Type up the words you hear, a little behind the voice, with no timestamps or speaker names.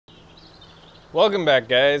Welcome back,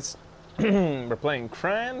 guys. We're playing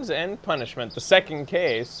Crimes and Punishment, the second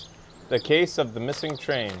case, the case of the missing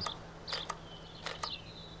train.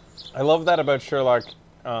 I love that about Sherlock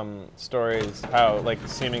stories, how like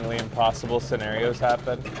seemingly impossible scenarios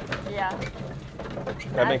happen. Yeah.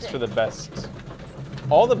 That makes for the best.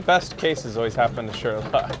 All the best cases always happen to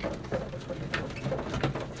Sherlock.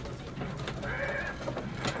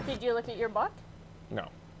 Did you look at your book? No.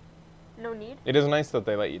 No need? It is nice that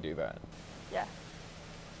they let you do that. Yeah.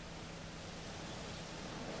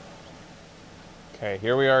 Okay,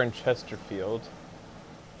 here we are in Chesterfield.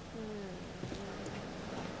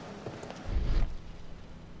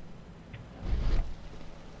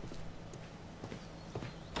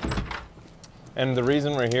 And the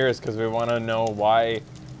reason we're here is because we want to know why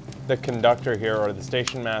the conductor here, or the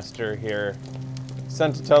station master here,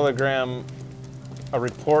 sent a telegram, a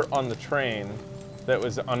report on the train that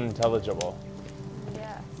was unintelligible.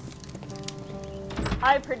 Yes.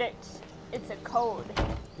 I predict it's a code.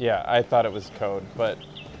 Yeah, I thought it was code, but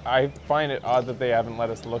I find it odd that they haven't let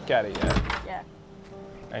us look at it yet. Yeah.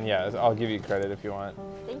 And yeah, I'll give you credit if you want.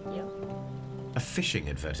 Thank you. A fishing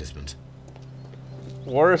advertisement.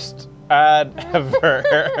 Worst ad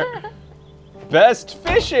ever. Best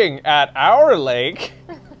fishing at our lake.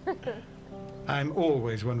 I'm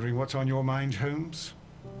always wondering what's on your mind, Holmes.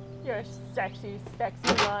 You're sexy,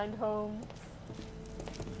 sexy blonde Holmes.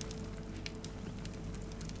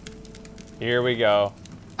 Here we go.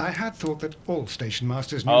 I had thought that all station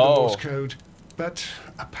masters knew the Oh. Morse code, but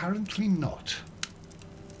apparently not.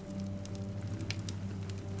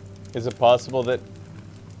 Is it possible that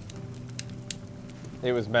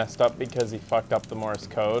it was messed up because he fucked up the Morse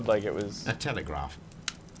code? Like it was A telegraph.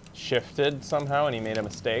 shifted somehow and he made a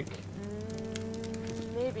mistake?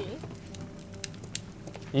 Maybe.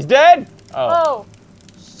 He's dead! Oh.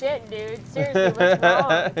 Shit, dude. Seriously, what's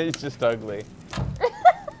wrong? He's just ugly.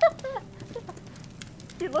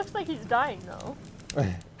 He looks like he's dying, though.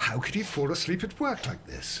 How could he fall asleep at work like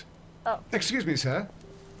this? Oh. Excuse me, sir.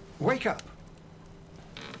 Wake up.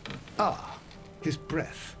 Ah, his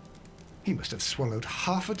breath. He must have swallowed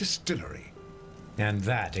half a distillery. And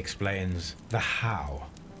that explains the how.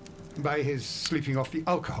 By his sleeping off the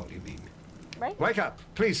alcohol, you mean? Right? Wake up,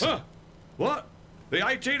 please. Huh? What? The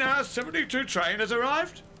 18 hours 72 train has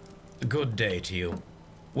arrived? Good day to you.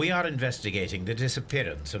 We are investigating the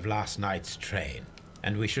disappearance of last night's train,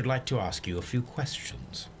 and we should like to ask you a few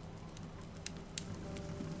questions.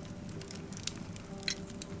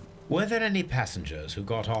 Were there any passengers who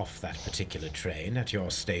got off that particular train at your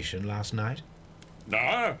station last night?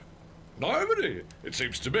 No, nobody, it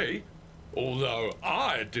seems to me. Although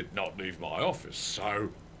I did not leave my office,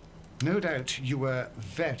 so... No doubt you were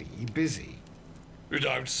very busy. You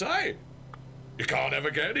don't say. You can't ever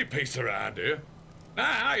get any peace around here.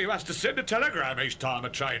 Now you have to send a telegram each time a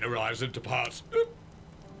train arrives and departs.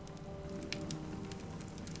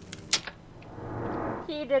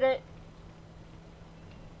 He did it.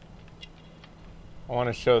 I want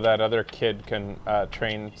to show that other kid can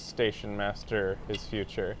train station master his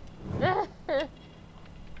future. Red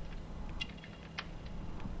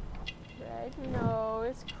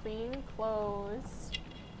nose, clean clothes.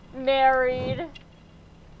 Married.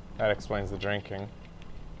 That explains the drinking.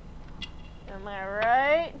 Am I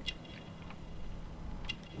right?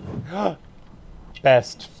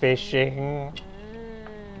 Best fishing.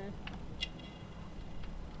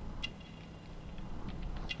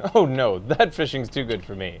 Oh no, that fishing's too good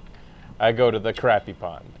for me. I go to the crappy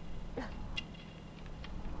pond.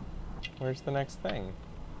 Where's the next thing?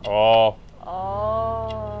 Oh.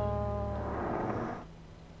 Oh.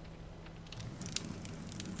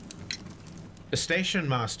 Station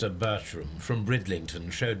Master Bertram from Bridlington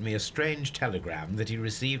showed me a strange telegram that he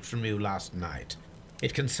received from you last night.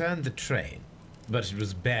 It concerned the train, but it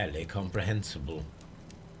was barely comprehensible.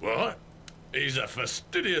 What? He's a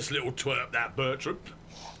fastidious little twerp, that Bertram.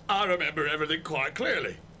 I remember everything quite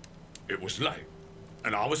clearly. It was late,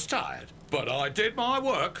 and I was tired, but I did my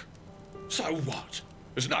work. So what?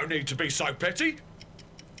 There's no need to be so petty.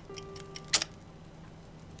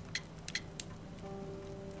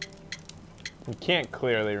 You can't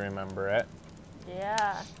clearly remember it.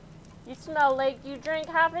 Yeah. You smell like you drank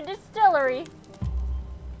half a distillery.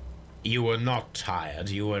 You were not tired,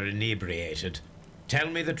 you were inebriated. Tell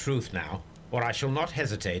me the truth now, or I shall not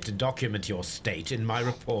hesitate to document your state in my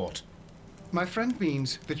report. My friend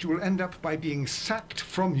means that you will end up by being sacked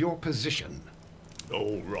from your position.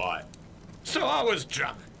 All right. So I was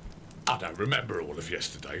drunk. I don't remember all of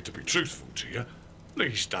yesterday, to be truthful to you.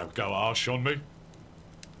 Please don't go harsh on me.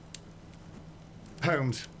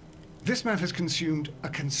 Holmes, this man has consumed a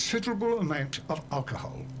considerable amount of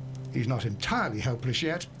alcohol. He's not entirely helpless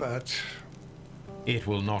yet, but... It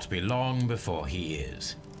will not be long before he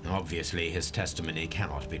is. Obviously, his testimony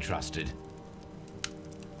cannot be trusted.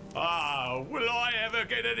 Ah, will I ever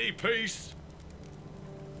get any peace?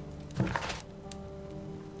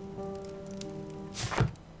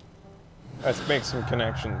 Let's make some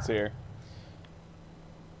connections here.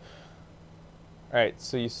 Alright,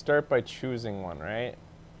 so you start by choosing one, right?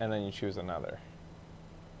 And then you choose another.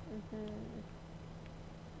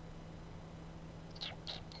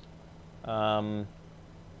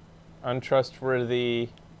 Untrustworthy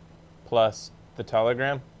plus the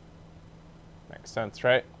telegram. Makes sense,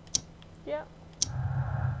 right? Yeah.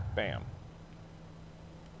 Bam.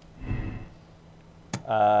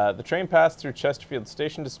 The train passed through Chesterfield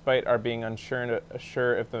Station despite our being unsure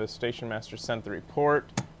if the station master sent the report,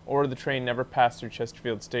 or the train never passed through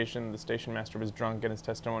Chesterfield Station. The station master was drunk and his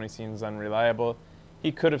testimony seems unreliable.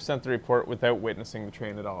 He could have sent the report without witnessing the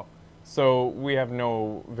train at all. So we have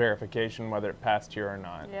no verification whether it passed here or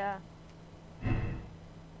not. Yeah.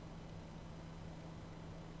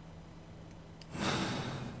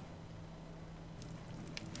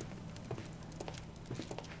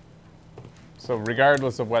 So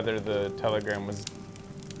regardless of whether the telegram was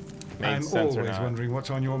made I'm sense or always not, wondering what's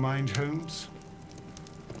on your mind, Holmes.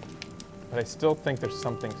 but I still think there's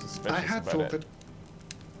something suspicious I had about thought it.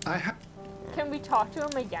 that... Can we talk to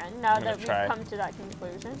him again now I'm gonna that we've try. come to that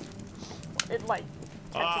conclusion? It like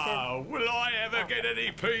Ah, tentative. will I ever get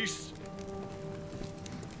any peace?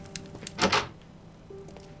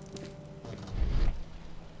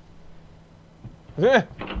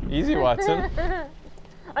 Easy, Watson.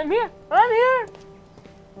 I'm here. I'm here.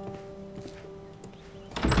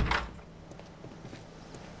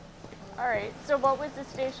 All right. So what was the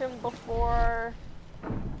station before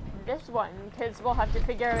this one? Because we'll have to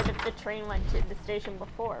figure out if the train went to the station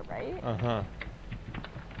before, right? Uh-huh.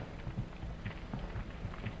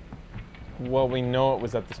 Well, we know it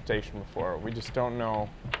was at the station before. We just don't know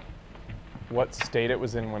what state it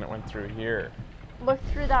was in when it went through here. Look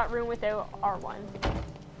through that room without R1.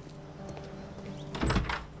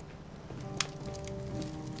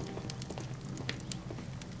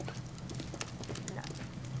 No.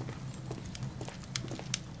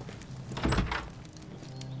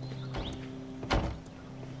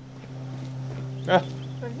 Ah,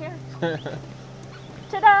 From here.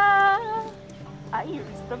 Ta-da! I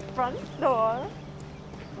used the front door.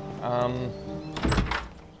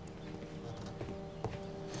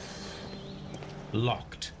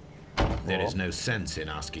 Locked. There is no sense in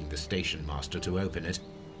asking the station master to open it.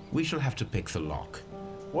 We shall have to pick the lock.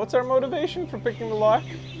 What's our motivation for picking the lock?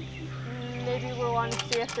 Maybe we want to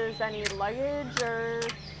see if there's any luggage or...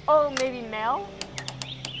 Oh, maybe mail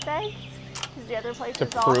bags? Because the other places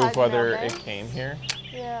To all prove had whether mail it bags. came here?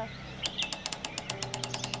 Yeah.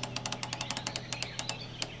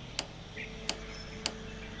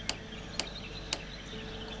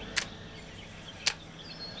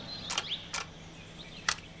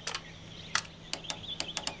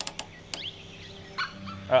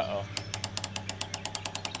 Uh-oh.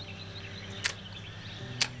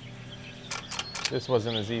 This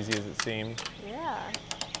wasn't as easy as it seemed. Yeah.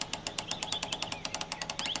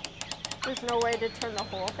 There's no way to turn the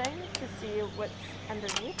whole thing to see what's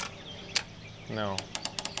underneath. No.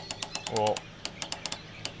 Well,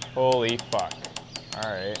 holy fuck.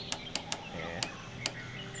 Alright. Yeah.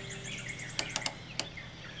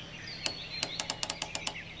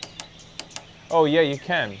 Oh, yeah, you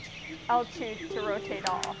can. L2 to rotate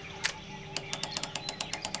all.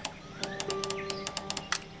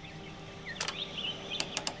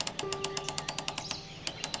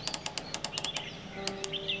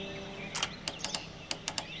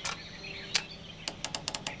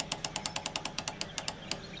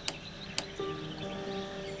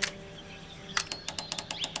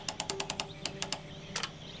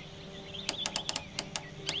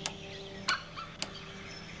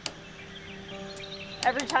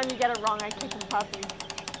 Every time you get it wrong, I kick a puppy.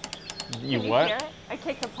 You Can what? hear it? I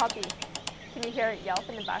kick a puppy. Can you hear it yelp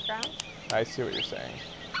in the background? I see what you're saying.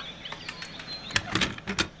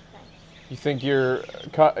 Thanks. You think you're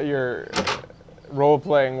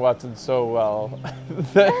role-playing Watson so well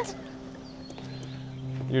that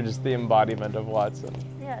you're just the embodiment of Watson.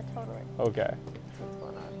 Yeah, totally. Okay. What's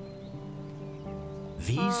going on?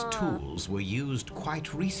 These tools were used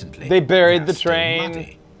quite recently. They buried They're the still train.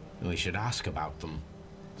 muddy. We should ask about them.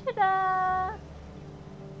 Ta-da!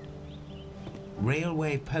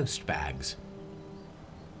 Railway post bags.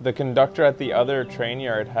 The conductor at the other train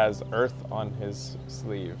yard has earth on his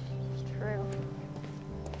sleeve. It's true.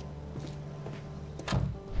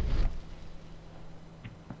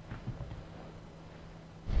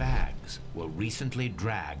 Bag beings were recently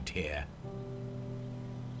dragged here.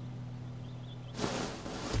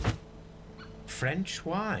 French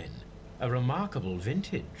wine, a remarkable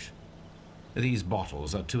vintage. These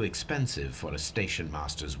bottles are too expensive for a station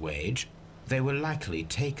master's wage. They were likely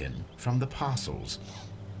taken from the parcels.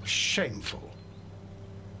 Shameful.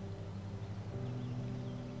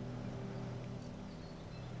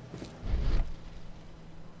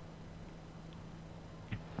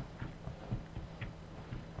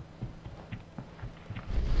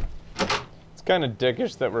 It's kind of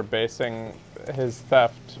dickish that we're basing his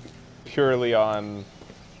theft purely on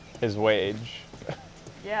his wage.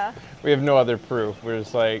 Yeah. We have no other proof. We're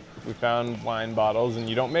just like, we found wine bottles and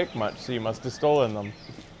you don't make much, so you must have stolen them.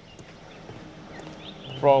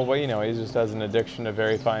 For all we know, he just has an addiction to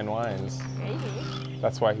very fine wines. Maybe.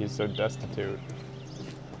 That's why he's so destitute.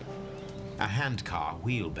 A handcar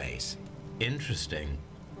wheelbase. Interesting.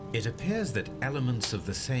 It appears that elements of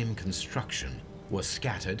the same construction were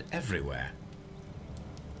scattered everywhere.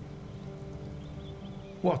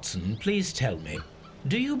 Watson, please tell me,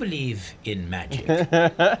 do you believe in magic?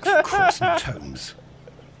 Of course not, Holmes.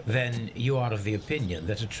 Then you are of the opinion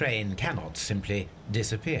that a train cannot simply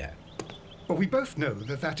disappear. Well, we both know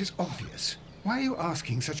that that is obvious. Why are you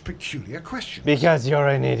asking such peculiar questions? Because you're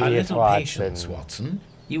an A idiot, little Watson. patience, Watson.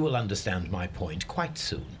 You will understand my point quite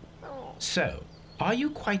soon. So, are you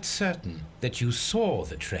quite certain that you saw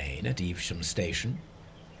the train at Evesham Station?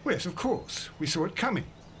 Yes, of course. We saw it coming.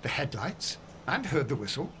 The headlights, and heard the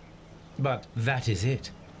whistle. But that is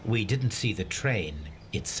it. We didn't see the train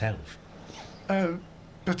itself.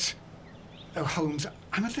 But... Oh, Holmes,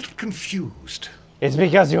 I'm a little confused. It's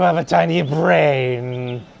because you have a tiny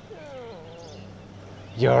brain.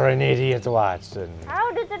 You're an idiot, Watson.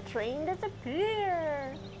 How did the train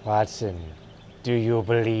disappear? Watson, do you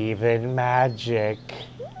believe in magic?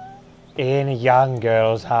 In a young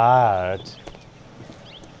girl's heart?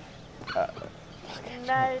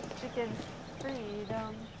 Magic and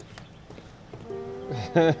freedom.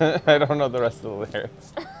 I don't know the rest of the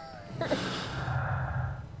lyrics.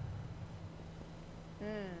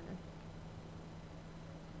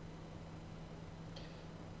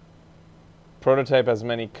 Prototype has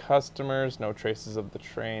many customers, no traces of the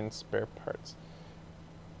train, spare parts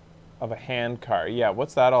of a handcar. Yeah,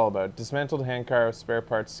 what's that all about? Dismantled handcar with spare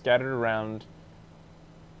parts scattered around.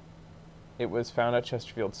 It was found at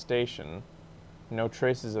Chesterfield Station. No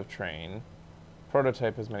traces of train.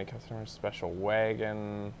 Prototype has many customers, special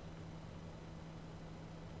wagon.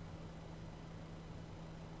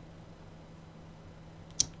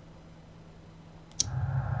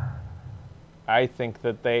 I think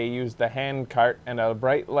that they used the hand cart and a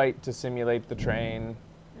bright light to simulate the train.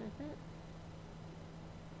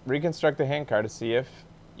 Reconstruct the hand car to see if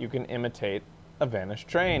you can imitate a vanished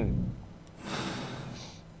train.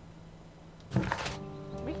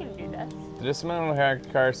 We can do this. The dismantled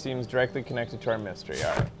hand car seems directly connected to our mystery.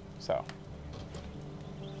 All right, so.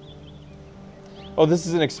 Oh, this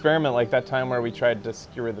is an experiment like that time where we tried to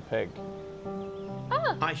skewer the pig.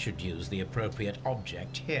 Ah, I should use the appropriate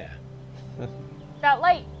object here. that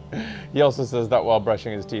light. He also says that while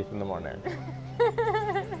brushing his teeth in the morning.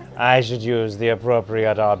 I should use the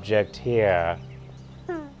appropriate object here.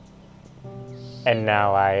 And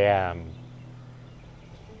now I am.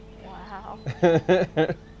 Wow.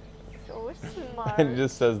 So smart. And he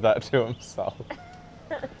just says that to himself.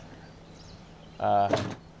 I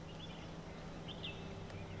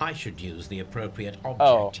should use the appropriate object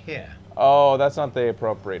Oh. here. Oh, that's not the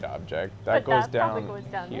appropriate object. That But goes that probably down,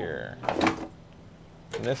 goes down here.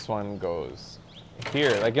 And this one goes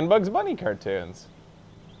here, like in Bugs Bunny cartoons.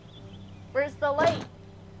 Where's the light?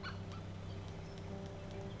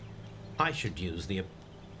 I should use the.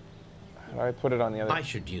 How do I put it on the other? I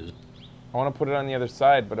should use. I want to put it on the other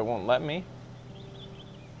side, but it won't let me.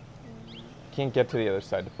 Can't get to the other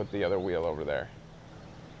side to put the other wheel over there.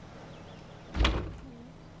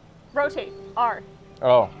 Rotate. R.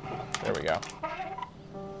 Oh, there we go.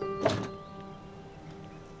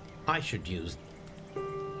 I should use.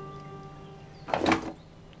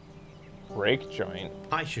 Brake joint.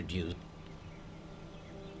 I should use.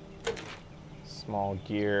 Small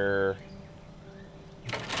gear.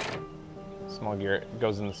 Small gear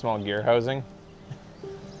goes in the small gear housing,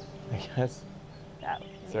 I guess. That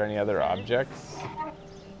Is there any other objects?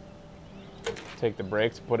 Take the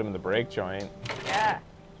brakes, put them in the brake joint. Yeah.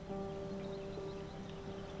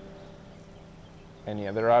 Any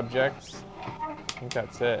other objects? I think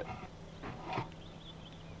that's it.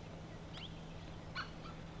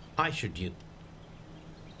 I should use.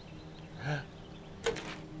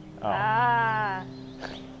 Oh. Ah.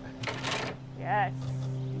 Yes.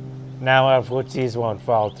 Now our footsies won't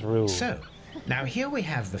fall through. So, now here we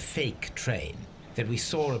have the fake train that we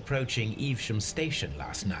saw approaching Evesham Station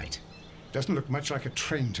last night. Doesn't look much like a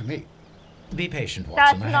train to me. Be patient,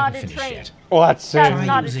 Watson. That's I not haven't a finished train. yet. Watson. That's Try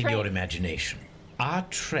not a using train. your imagination. Our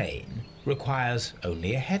train requires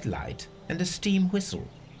only a headlight and a steam whistle.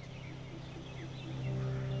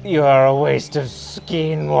 You are a waste of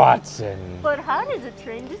skin, Watson. But how does a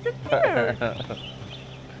train disappear?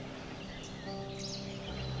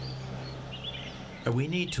 We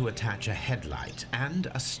need to attach a headlight and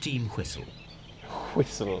a steam whistle.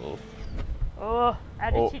 Whistle. Oh, I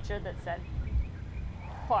had a Oh. teacher that said,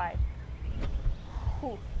 why?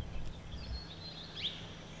 Whew.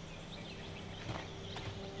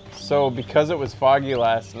 So because it was foggy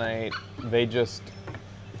last night, they just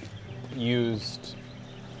used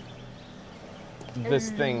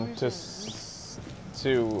this thing to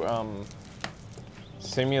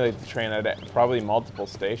simulate the train at probably multiple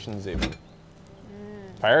stations even.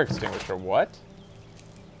 Fire extinguisher, what?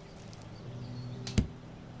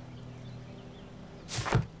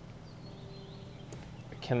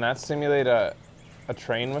 Can that simulate a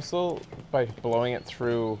train whistle by blowing it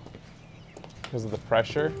through because of the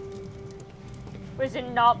pressure? Was it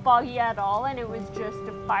not foggy at all and it was just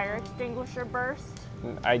a fire extinguisher burst?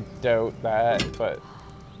 I doubt that, but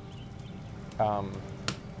I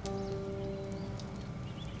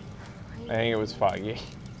think it was foggy,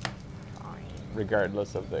 Fine.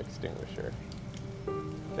 regardless of the extinguisher.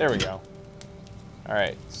 There we go. All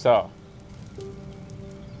right, so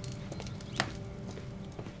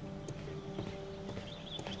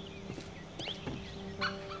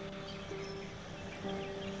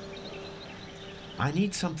I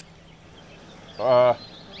need something. how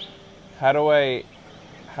do I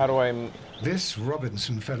This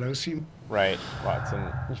Robinson fellow seemed... right,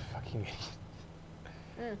 Watson, you fucking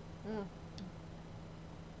idiot.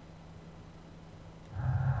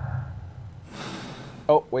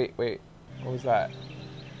 Oh, wait, what was that?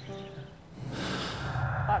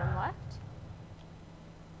 Bottom left?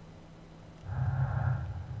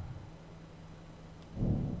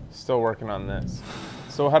 Still working on this.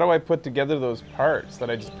 So how do I put together those parts that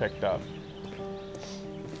I just picked up?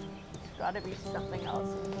 There's gotta be something else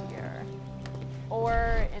in here.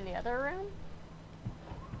 Or in the other room?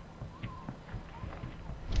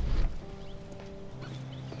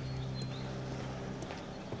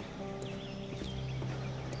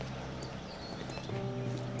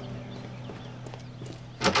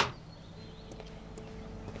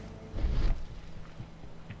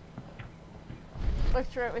 Look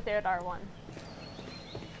through it without R1.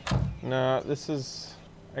 No, this is...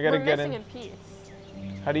 I gotta We're get missing in... a piece.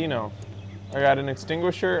 How do you know? I got an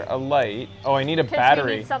extinguisher, a light. Oh, I need a Because we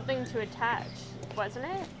battery. need something to attach, wasn't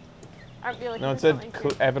it? Aren't we looking No, it for said something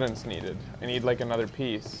to... evidence needed. I need like another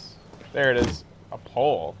piece. There it is. A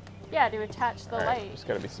pole. Yeah, to attach the Alright, light. there's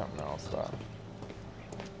gotta be something else though.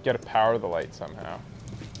 Gotta power the light somehow.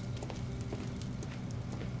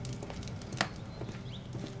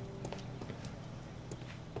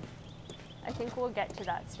 I think we'll get to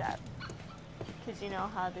that step. Because you know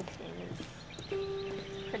how this game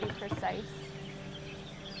is pretty precise.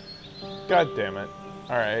 God damn it.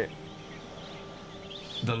 Alright.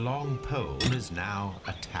 The long pole is now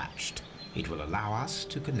attached. It will allow us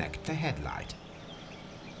to connect the headlight.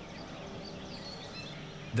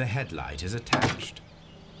 The headlight is attached.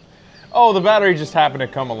 Oh, the battery just happened to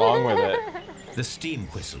come along with it. The steam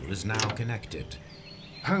whistle is now connected.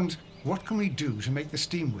 Holmes, what can we do to make the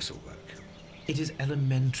steam whistle work? It is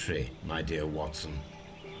elementary, my dear Watson.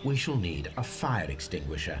 We shall need a fire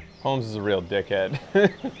extinguisher. Holmes is a real dickhead.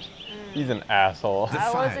 He's an asshole. The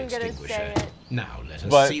I fire wasn't gonna extinguisher. say it. Now let us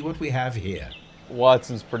But- see what we have here.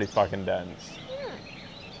 Watson's pretty fucking dense.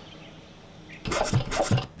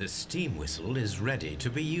 The steam whistle is ready to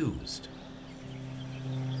be used.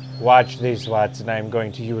 Watch this, Watson. I'm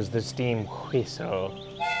going to use the steam whistle.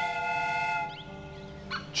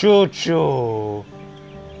 Choo-choo.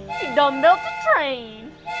 You done built a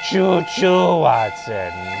train! Choo-choo,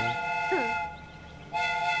 Watson.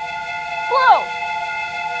 Blow!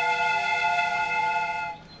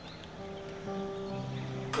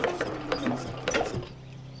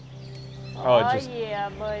 Oh, it just... yeah,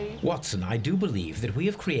 boy. Watson, I do believe that we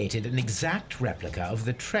have created an exact replica of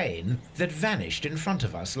the train that vanished in front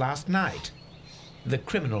of us last night. The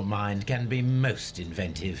criminal mind can be most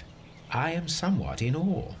inventive. I am somewhat in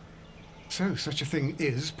awe. So, such a thing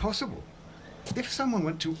is possible. If someone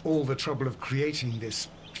went to all the trouble of creating this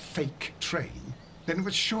fake train, then it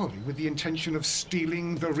was surely with the intention of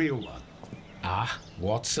stealing the real one. Ah,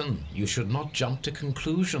 Watson, you should not jump to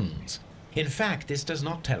conclusions. In fact, this does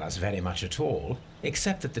not tell us very much at all.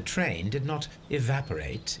 except that the train did not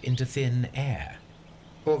evaporate into thin air.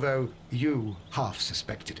 Although you half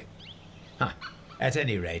suspected it. Huh. At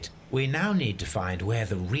any rate, we now need to find where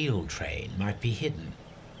the real train might be hidden.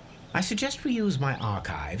 I suggest we use my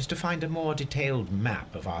archives to find a more detailed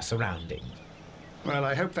map of our surroundings. Well,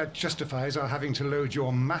 I hope that justifies our having to load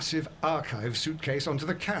your massive archive suitcase onto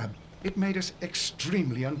the cab. It made us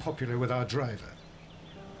extremely unpopular with our driver.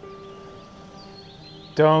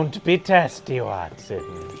 Don't be testy,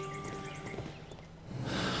 Watson.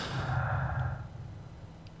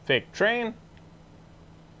 Fake train.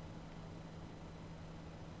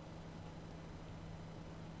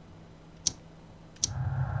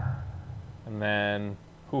 And then,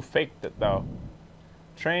 who faked it though?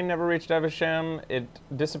 Train never reached Evesham. It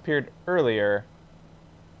disappeared earlier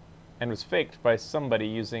and was faked by somebody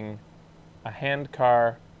using a hand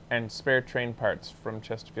car and spare train parts from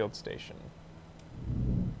Chesterfield Station.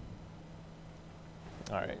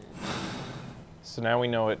 Alright. So now we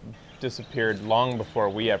know it disappeared long before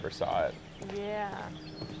we ever saw it. Yeah.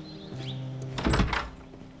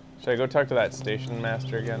 Should I go talk to that station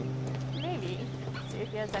master again? Maybe. See if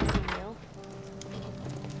he has anything new.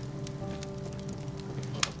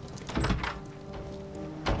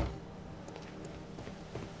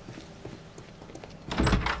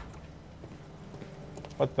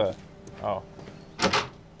 What the? Oh.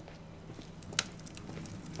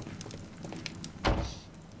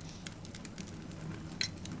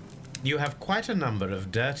 You have quite a number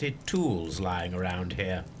of dirty tools lying around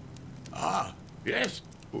here. Ah, yes.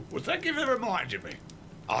 Well, thank you for reminding me.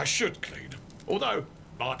 I should clean them. Although, it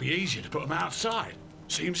might be easier to put them outside.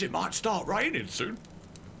 Seems it might start raining soon.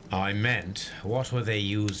 I meant, what were they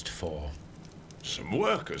used for? Some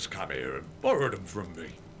workers come here and borrowed them from me.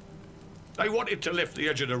 They wanted to lift the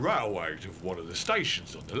edge of the railway to one of the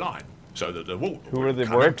stations on the line, so that the water Who are wouldn't the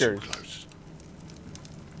come in too workers? close.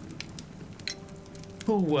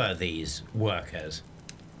 Who were these workers?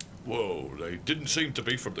 Well, they didn't seem to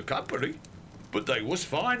be from the company, but they was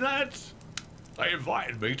fine lads. They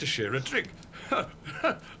invited me to share a drink.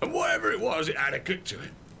 And whatever it was, it had a kick to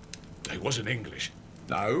it. They wasn't English.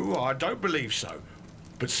 No, I don't believe so.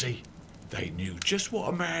 But see, they knew just what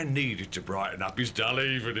a man needed to brighten up his dull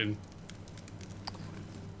evening.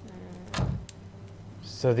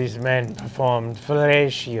 So these men performed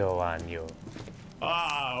fellatio on you.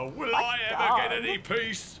 Ah, will What I ever dog? get any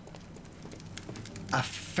peace? A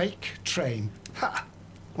fake train. Ha!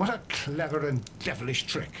 What a clever and devilish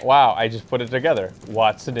trick. Wow, I just put it together.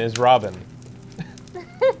 Watson is Robin.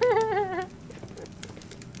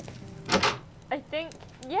 I think,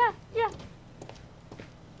 yeah.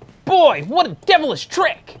 Boy, what a devilish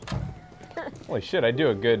trick! Holy shit, I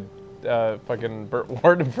do a good fucking Burt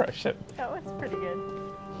Ward impression. That was pretty good.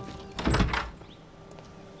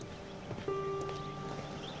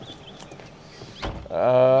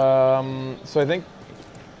 So I think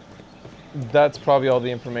that's probably all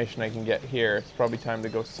the information I can get here. It's probably time to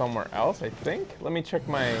go somewhere else, I think. Let me check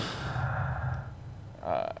my...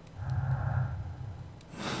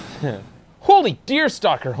 Holy deer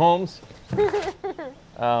stalker, Holmes!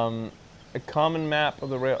 A common map of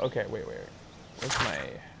the rail... Okay, wait. What's my...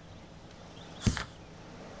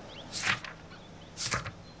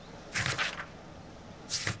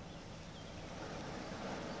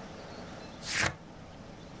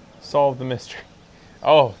 Solve the mystery.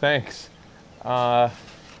 Oh, thanks. Okay.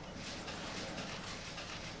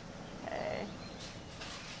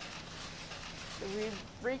 So we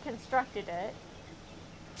reconstructed it.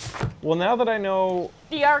 Well, now that I know...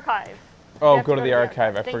 The archive. Oh, have go to to the go to the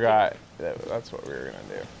archive. I archive. Thank forgot. That's what we were going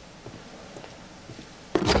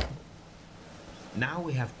to do. Now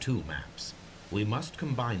we have two maps. We must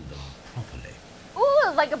combine them properly.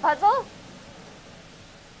 Ooh, like a puzzle?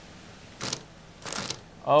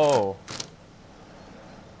 Oh.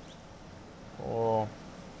 Oh.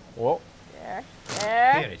 Whoa. There.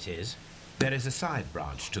 Here it is. There is a side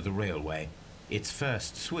branch to the railway. Its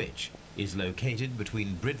first switch is located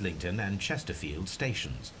between Bridlington and Chesterfield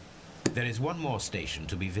stations. There is one more station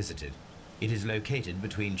to be visited. It is located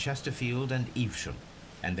between Chesterfield and Evesham,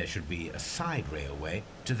 and there should be a side railway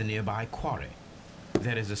to the nearby quarry.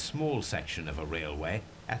 There is a small section of a railway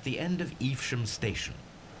at the end of Evesham station.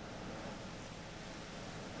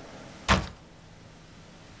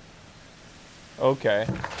 Okay.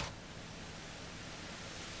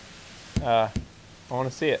 I want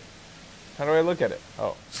to see it. How do I look at it?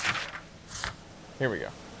 Oh. Here we go.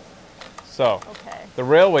 So, Okay. the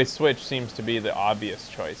railway switch seems to be the obvious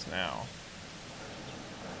choice now.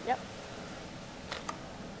 Yep.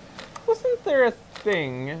 Wasn't there a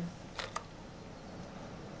thing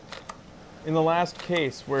in the last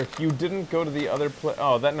case where if you didn't go to the other place,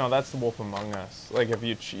 oh, that's the Wolf Among Us. Like if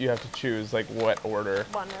you have to choose like what order,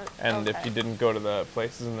 and if you didn't go to the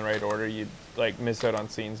places in the right order, you'd like miss out on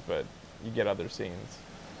scenes, but you get other scenes.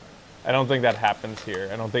 I don't think that happens here.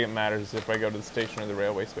 I don't think it matters if I go to the station or the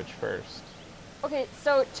railway switch first. Okay,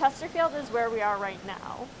 so Chesterfield is where we are right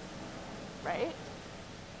now, right?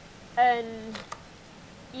 And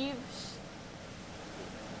Eve,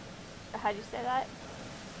 how do you say that?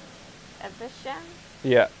 Evesham?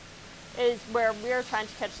 Yeah. Is where we're trying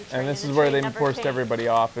to catch the train. And this is where they forced everybody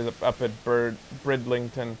off, is up at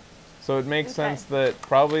Bridlington. So it makes sense that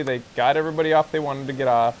probably they got everybody off they wanted to get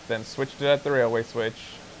off, then switched it at the railway switch.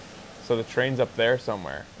 So the train's up there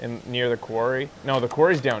somewhere, near the quarry. No, the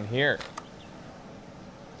quarry's down here.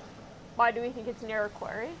 Why do we think it's near a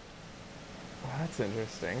quarry? Well, that's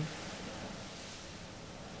interesting.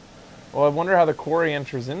 Well, I wonder how the quarry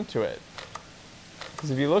enters into it.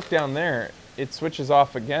 Because if you look down there, it switches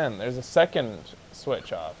off again. There's a second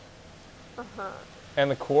switch off. Uh-huh.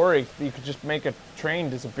 And the quarry, you could just make a train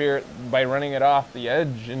disappear by running it off the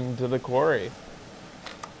edge into the quarry.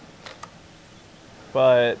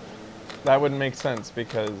 But that wouldn't make sense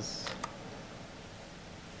because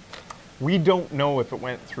we don't know if it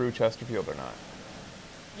went through Chesterfield or not.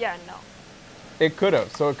 Yeah, no. It could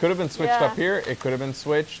have. So it could have been switched up here. It could have been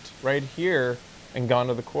switched right here and gone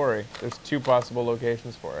to the quarry. There's two possible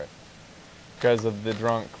locations for it. Because of the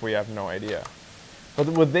drunk, we have no idea. But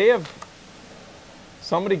would they have...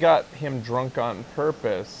 Somebody got him drunk on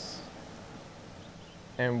purpose.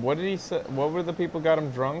 And what did he say? What were the people got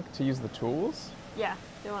him drunk? To use the tools? Yeah,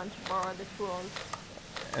 they wanted to borrow the tools.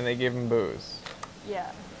 And they gave him booze.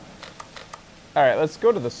 Yeah. Alright, let's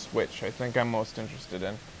go to the switch. I think I'm most interested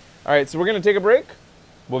in. Alright, so we're going to take a break.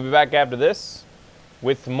 We'll be back after this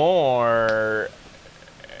with more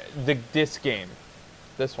this game.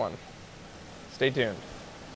 This one. Stay tuned.